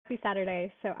Happy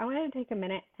Saturday. So I wanted to take a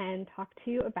minute and talk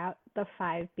to you about the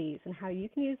 5 Bs and how you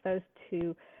can use those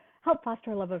to help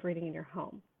foster a love of reading in your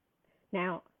home.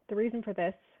 Now, the reason for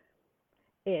this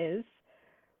is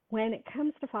when it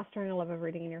comes to fostering a love of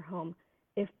reading in your home,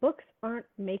 if books aren't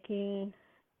making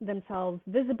themselves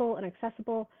visible and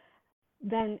accessible,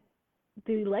 then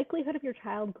the likelihood of your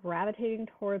child gravitating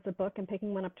towards a book and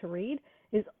picking one up to read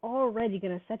is already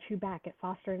going to set you back at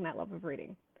fostering that love of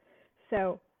reading.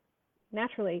 So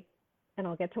naturally, and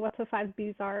I'll get to what the 5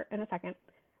 Bs are in a second,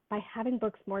 by having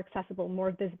books more accessible,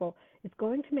 more visible, it's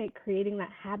going to make creating that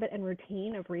habit and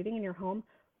routine of reading in your home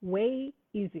way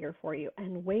easier for you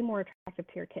and way more attractive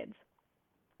to your kids.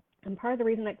 And part of the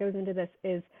reason that goes into this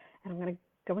is, and I'm going to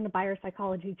go into buyer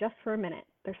psychology just for a minute,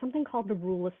 there's something called the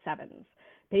rule of sevens.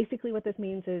 Basically what this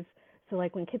means is, so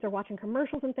like when kids are watching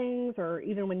commercials and things, or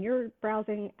even when you're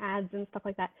browsing ads and stuff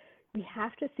like that, we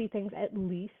have to see things at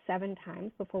least 7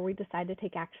 times before we decide to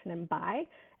take action and buy.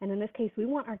 And in this case, we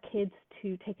want our kids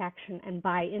to take action and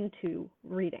buy into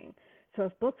reading. So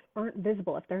if books aren't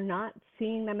visible, if they're not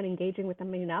seeing them and engaging with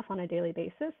them enough on a daily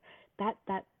basis,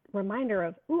 that reminder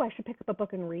of, ooh, I should pick up a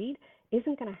book and read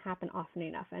isn't going to happen often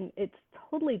enough. And it's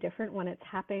totally different when it's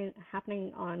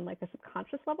happening on like a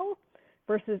subconscious level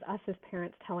versus us as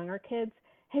parents telling our kids,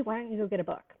 hey, why don't you go get a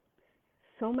book?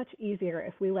 So much easier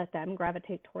if we let them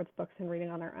gravitate towards books and reading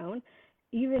on their own,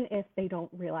 even if they don't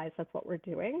realize that's what we're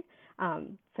doing. So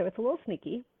it's a little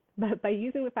sneaky, but by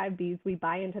using the 5 Bs, we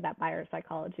buy into that buyer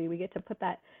psychology. We get to put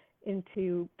that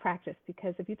into practice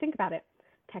because if you think about it,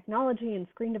 technology and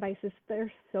screen devices,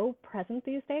 they're so present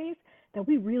these days that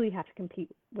we really have to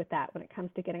compete with that when it comes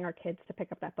to getting our kids to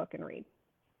pick up that book and read.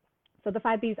 So the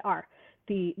 5 Bs are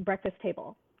the breakfast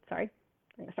table.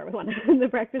 I'm going to start with one. The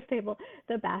breakfast table,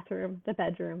 the bathroom, the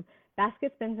bedroom,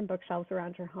 baskets, bins, and bookshelves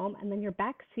around your home, and then your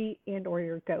back seat and or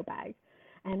your go bag.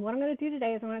 And what I'm going to do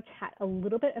today is I'm going to chat a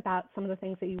little bit about some of the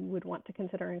things that you would want to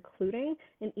consider including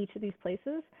in each of these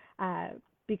places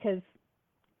because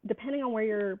depending on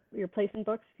where you're placing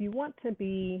books, you want to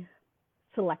be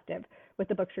selective with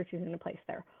the books you're choosing to place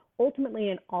there. Ultimately,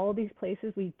 in all of these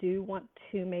places, we do want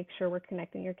to make sure we're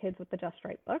connecting your kids with the just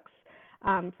right books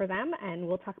for them, and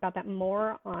we'll talk about that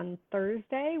more on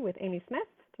Thursday with Amy Smith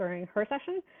during her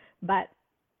session. But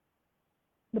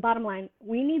the bottom line,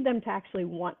 we need them to actually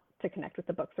want to connect with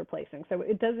the books we're placing. So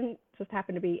it doesn't just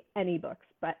happen to be any books,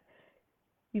 but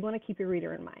you want to keep your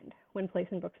reader in mind when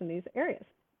placing books in these areas.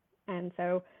 And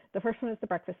so the first one is the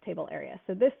breakfast table area.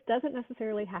 So this doesn't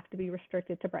necessarily have to be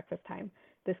restricted to breakfast time.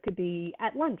 This could be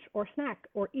at lunch or snack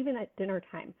or even at dinner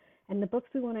time. And the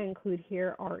books we want to include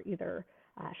here are either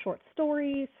short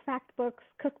stories, fact books,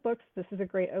 cookbooks. This is a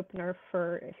great opener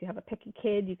for if you have a picky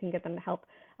kid, you can get them to help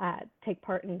take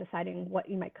part in deciding what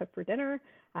you might cook for dinner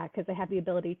because they have the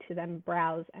ability to then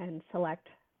browse and select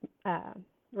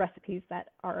recipes that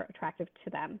are attractive to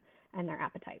them and their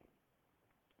appetite.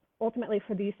 Ultimately,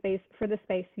 for this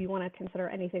space, you want to consider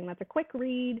anything that's a quick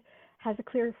read, has a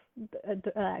clear,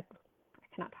 I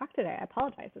cannot talk today, I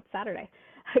apologize, it's Saturday,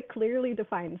 a clearly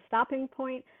defined stopping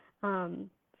point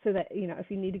so that,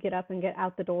 if you need to get up and get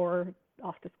out the door,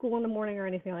 off to school in the morning or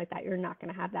anything like that, you're not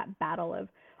going to have that battle of,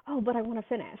 oh, but I want to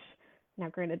finish. Now,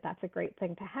 granted, that's a great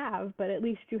thing to have, but at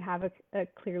least you have a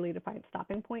clearly defined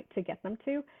stopping point to get them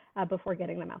to before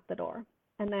getting them out the door.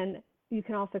 And then you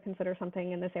can also consider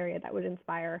something in this area that would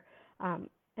inspire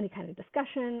any kind of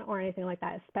discussion or anything like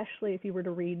that, especially if you were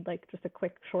to read like just a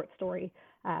quick short story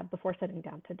before sitting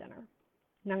down to dinner.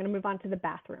 Now I'm going to move on to the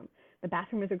bathroom. The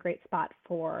bathroom is a great spot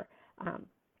for,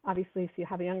 obviously, if you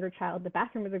have a younger child, the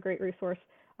bathroom is a great resource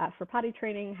for potty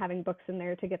training, having books in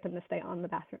there to get them to stay on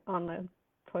the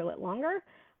toilet longer.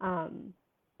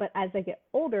 But as they get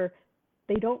older,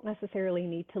 they don't necessarily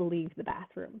need to leave the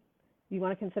bathroom. You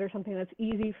want to consider something that's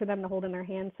easy for them to hold in their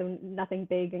hands, so nothing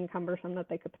big and cumbersome that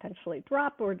they could potentially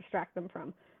drop or distract them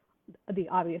from the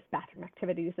obvious bathroom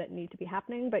activities that need to be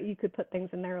happening. But you could put things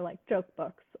in there like joke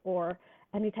books or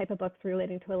any type of books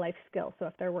relating to a life skill. So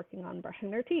if they're working on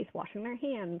brushing their teeth, washing their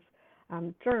hands,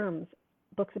 germs,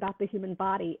 books about the human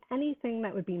body, anything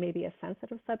that would be maybe a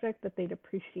sensitive subject that they'd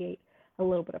appreciate a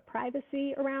little bit of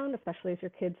privacy around, especially as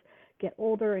your kids get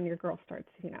older and your girl starts,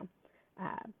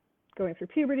 going through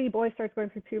puberty, boy starts going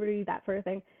through puberty, that sort of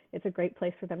thing. It's a great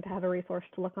place for them to have a resource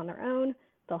to look on their own.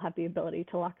 They'll have the ability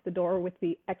to lock the door with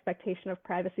the expectation of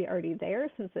privacy already there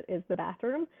since it is the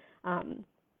bathroom. And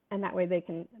that way they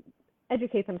can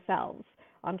educate themselves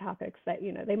on topics that,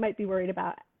 they might be worried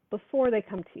about before they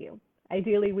come to you.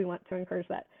 Ideally, we want to encourage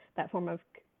that form of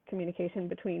communication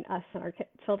between us and our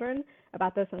children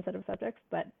about those sensitive subjects.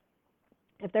 But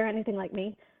if they're anything like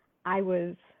me, I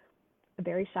was a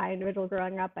very shy individual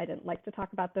growing up. I didn't like to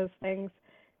talk about those things.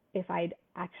 If I'd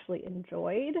actually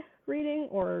enjoyed reading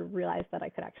or realized that I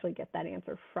could actually get that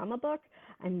answer from a book,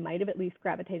 I might have at least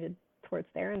gravitated towards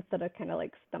there instead of kind of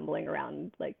like stumbling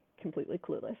around like completely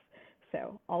clueless.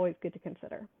 So always good to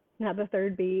consider. Now the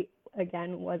third B,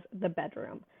 again, was the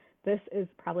bedroom. This is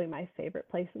probably my favorite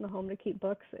place in the home to keep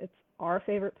books. It's our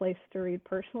favorite place to read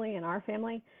personally in our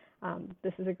family.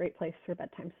 This is a great place for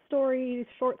bedtime stories,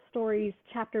 short stories,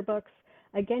 chapter books.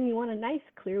 Again, you want a nice,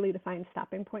 clearly defined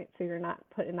stopping point so you're not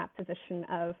put in that position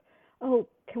of, oh,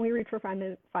 can we read for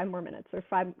 5 more minutes, or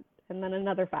 5, and then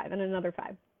another 5, and another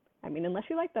 5. I mean, unless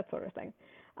you like that sort of thing.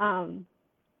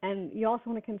 And you also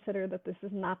want to consider that this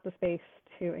is not the space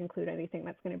to include anything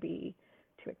that's going to be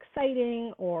too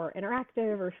exciting or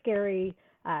interactive or scary,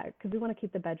 because we want to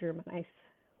keep the bedroom a nice,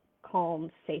 calm,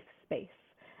 safe space.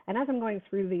 And as I'm going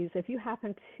through these, if you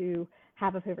happen to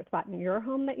have a favorite spot in your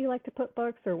home that you like to put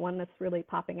books, or one that's really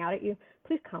popping out at you,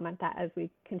 please comment that as we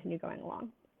continue going along.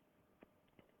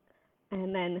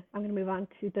 And then I'm going to move on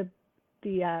to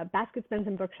the baskets, bins,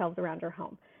 and bookshelves around your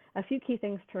home. A few key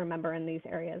things to remember in these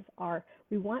areas are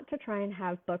we want to try and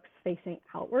have books facing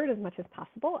outward as much as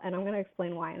possible, and I'm going to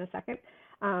explain why in a second.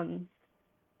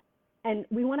 And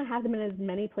we want to have them in as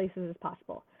many places as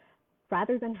possible,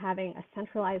 rather than having a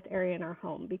centralized area in our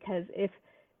home, because if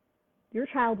your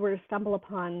child were to stumble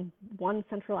upon one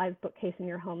centralized bookcase in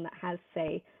your home that has,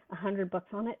 say, 100 books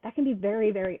on it, that can be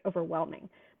very, very overwhelming.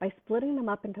 By splitting them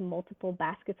up into multiple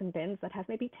baskets and bins that have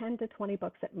maybe 10 to 20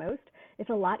 books at most, it's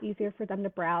a lot easier for them to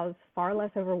browse, far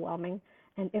less overwhelming.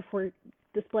 And if we're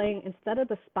displaying, instead of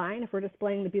the spine, if we're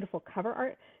displaying the beautiful cover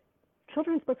art,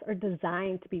 children's books are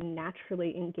designed to be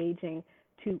naturally engaging,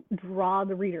 to draw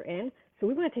the reader in. So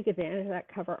we want to take advantage of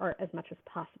that cover art as much as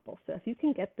possible. So if you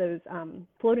can get those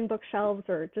floating bookshelves,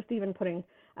 or just even putting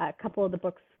a couple of the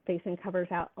books facing covers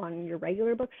out on your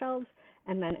regular bookshelves,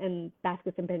 and then in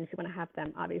baskets and bins, you want to have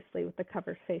them obviously with the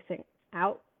covers facing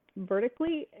out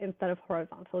vertically instead of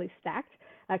horizontally stacked,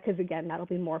 because again, that'll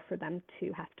be more for them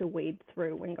to have to wade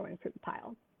through when going through the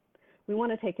pile. We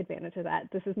want to take advantage of that.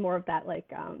 This is more of that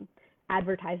like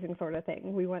advertising sort of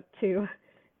thing. We want to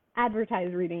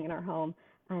advertise reading in our home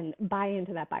and buy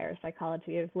into that buyer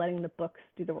psychology of letting the books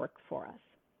do the work for us.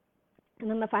 And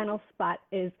then the final spot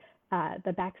is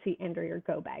the backseat and or your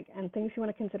go bag. And things you want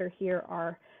to consider here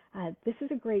are, this is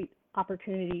a great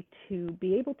opportunity to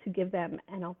be able to give them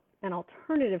an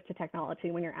alternative to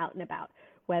technology when you're out and about,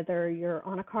 whether you're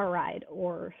on a car ride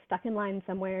or stuck in line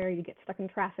somewhere, you get stuck in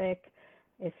traffic.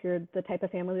 If you're the type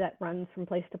of family that runs from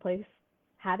place to place,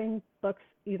 having books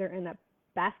either in a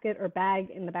basket or bag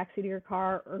in the backseat of your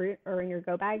car or in your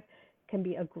go bag can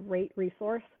be a great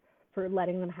resource for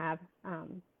letting them have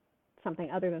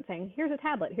something other than saying, here's a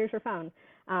tablet, here's your phone.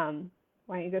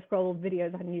 Why don't you go scroll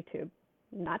videos on YouTube?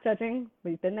 Not judging,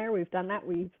 we've been there, we've done that,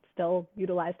 we still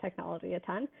utilize technology a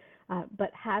ton,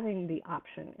 but having the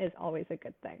option is always a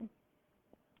good thing.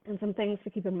 And some things to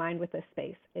keep in mind with this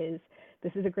space is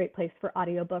this is a great place for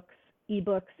audiobooks,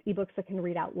 ebooks that can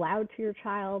read out loud to your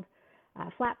child,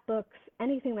 flat books,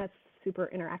 anything that's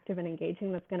super interactive and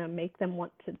engaging that's going to make them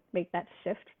want to make that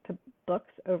shift to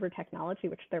books over technology,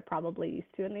 which they're probably used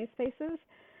to in these spaces.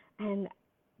 And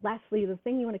lastly, the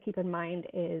thing you want to keep in mind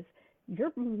is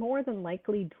you're more than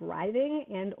likely driving,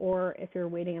 and or if you're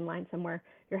waiting in line somewhere,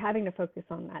 you're having to focus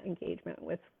on that engagement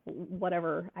with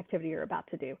whatever activity you're about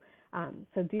to do.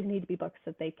 So these need to be books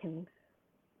that they can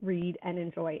read and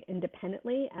enjoy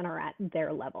independently and are at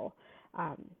their level.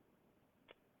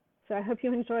 So I hope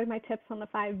you enjoyed my tips on the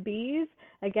 5 Bs.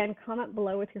 Again, comment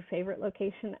below with your favorite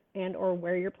location and or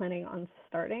where you're planning on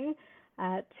starting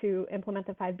to implement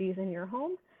the 5 Bs in your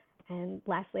home. And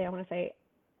lastly, I want to say,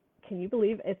 can you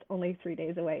believe it's only 3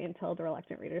 days away until the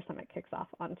Reluctant Reader Summit kicks off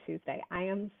on Tuesday? I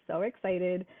am so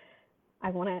excited. I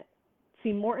want to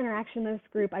see more interaction in this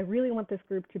group. I really want this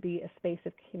group to be a space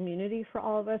of community for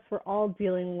all of us. We're all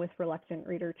dealing with reluctant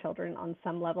reader children on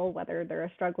some level, whether they're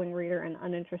a struggling reader, an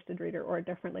uninterested reader, or a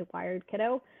differently wired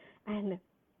kiddo. And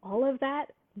all of that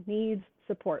needs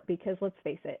support, because let's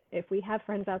face it, if we have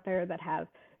friends out there that have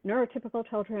neurotypical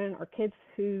children or kids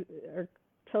who are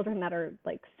children that are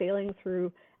like sailing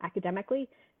through academically,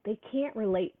 they can't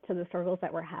relate to the struggles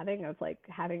that we're having of like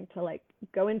having to like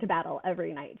go into battle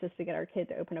every night just to get our kid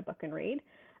to open a book and read.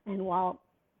 And while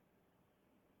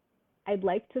I'd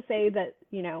like to say that,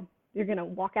 you know, you're going to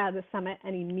walk out of the summit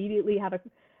and immediately have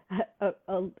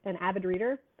an avid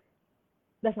reader,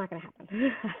 that's not going to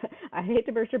happen. I hate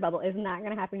to burst your bubble. It's not going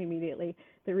to happen immediately.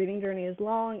 The reading journey is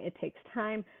long. It takes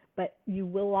time, but you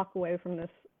will walk away from this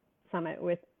summit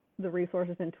with the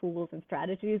resources and tools and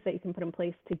strategies that you can put in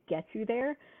place to get you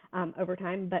there over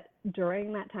time. But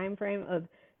during that time frame of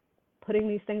putting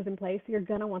these things in place, you're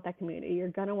going to want that community. You're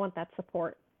going to want that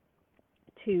support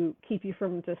to keep you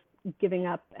from just giving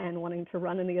up and wanting to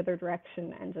run in the other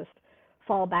direction and just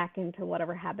fall back into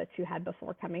whatever habits you had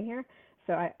before coming here.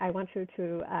 So I want you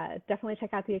to definitely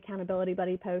check out the Accountability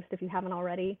Buddy post if you haven't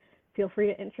already. Feel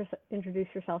free to introduce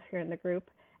yourself here in the group.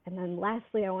 And then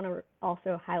lastly, I want to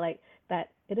also highlight that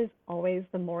it is always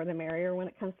the more the merrier when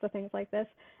it comes to things like this.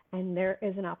 And there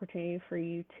is an opportunity for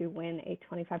you to win a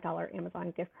 $25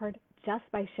 Amazon gift card just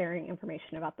by sharing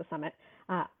information about the summit,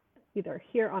 either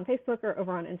here on Facebook or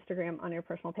over on Instagram on your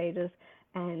personal pages.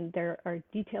 And there are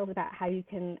details about how you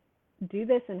can do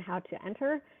this and how to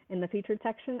enter in the featured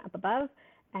section up above.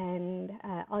 And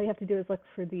all you have to do is look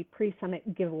for the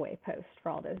pre-summit giveaway post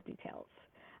for all those details.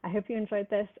 I hope you enjoyed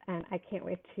this, and I can't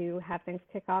wait to have things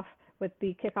kick off with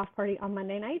the kickoff party on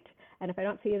Monday night. And if I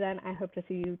don't see you then, I hope to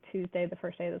see you Tuesday, the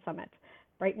first day of the summit.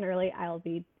 Bright and early, I'll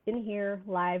be in here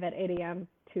live at 8 a.m.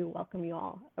 to welcome you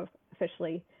all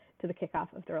officially to the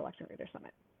kickoff of the Reluctant Reader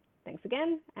Summit. Thanks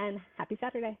again, and happy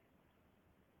Saturday.